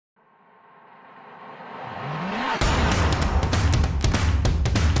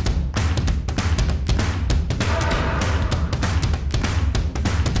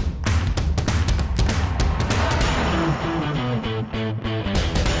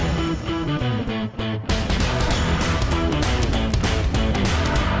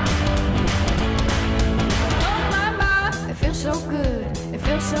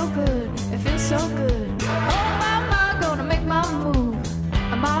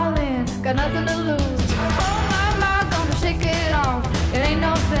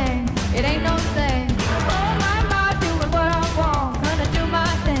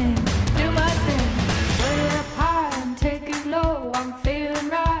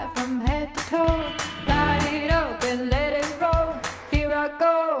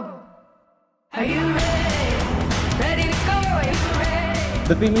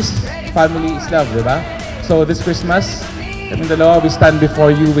the theme is family is love, di ba? So this Christmas, kaming dalawa, we stand before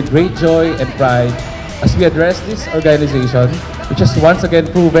you with great joy and pride as we address this organization, which has once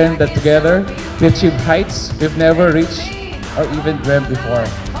again proven that together we achieve heights we've never reached or even dreamt before.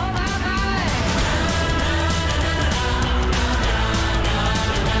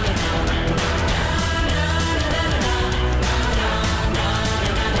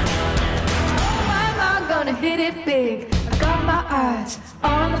 Hit it big. I got my eyes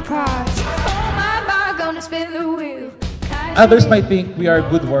on the prize. Oh my, gonna spin the wheel. Others might think we are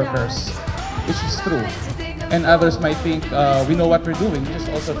good workers, which is true. And others might think we know what we're doing, which is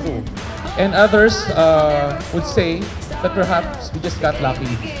also true. And others would say that perhaps we just got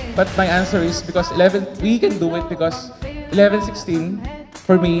lucky. But my answer is because we can do it because 11/16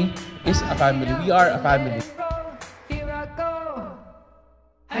 for me is a family. We are a family. Here I go.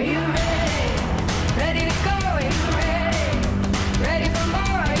 Are you ready? Ready to go? Are you ready? Ready for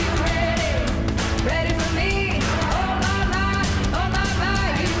more? Are you ready? Ready for me? Oh my,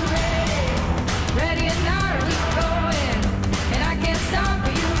 are you ready? Ready or not, are we going? And I can't stop,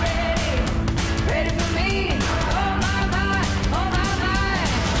 are you ready? Ready for me? Oh my, oh my.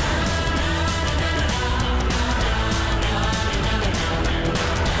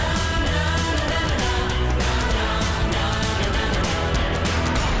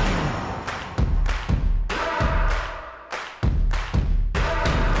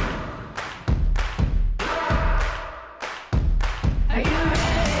 Are you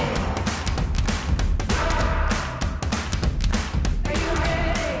ready? Are you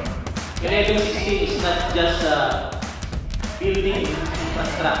ready? 1160 is not just building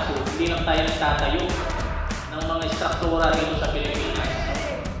infrastructure. Hindi lang tayo nagtatayo ng mga struktura dito sa Pilipinas.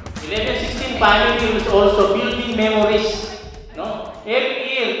 1116 family is also building memories. No? Every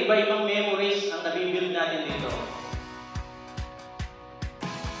year, iba-ibang memories ang nabibuild natin dito.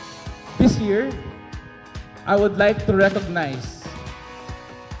 This year, I would like to recognize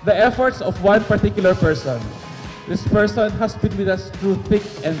the efforts of one particular person. This person has been with us through thick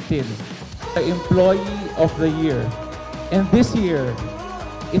and thin, the Employee of the Year. And this year,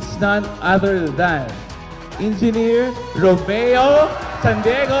 it's none other than Engineer Romeo San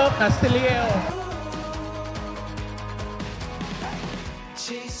Diego Castillo.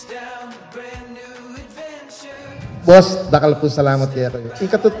 Boss, dakal po salamat kayo.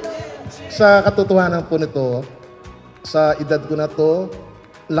 Sa katotohanan po nito, sa edad ko na to,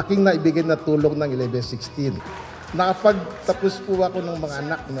 laking naibigay na tulong ng 1116. Nakapagtapos po ako ng mga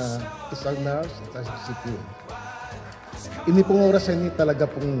anak na isang nurse at isang CPO. Ini pong oras ini talaga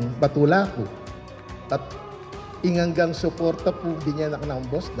pong batula ko. At inganggang suporta po binyan ako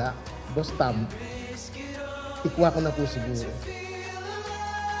ng Boss Tam. Ikuha ko na po siguro.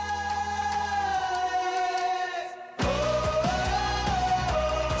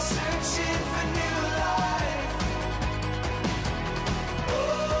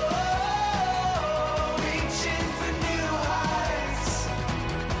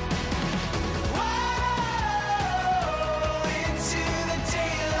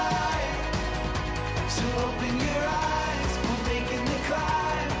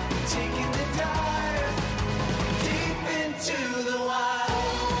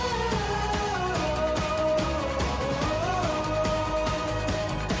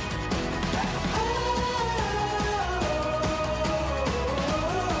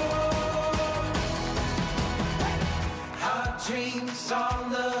 Dreams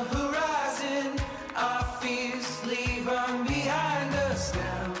on the horizon, our fears leave them behind us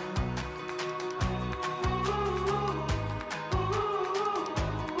now.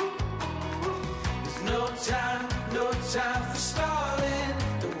 There's no time for stars.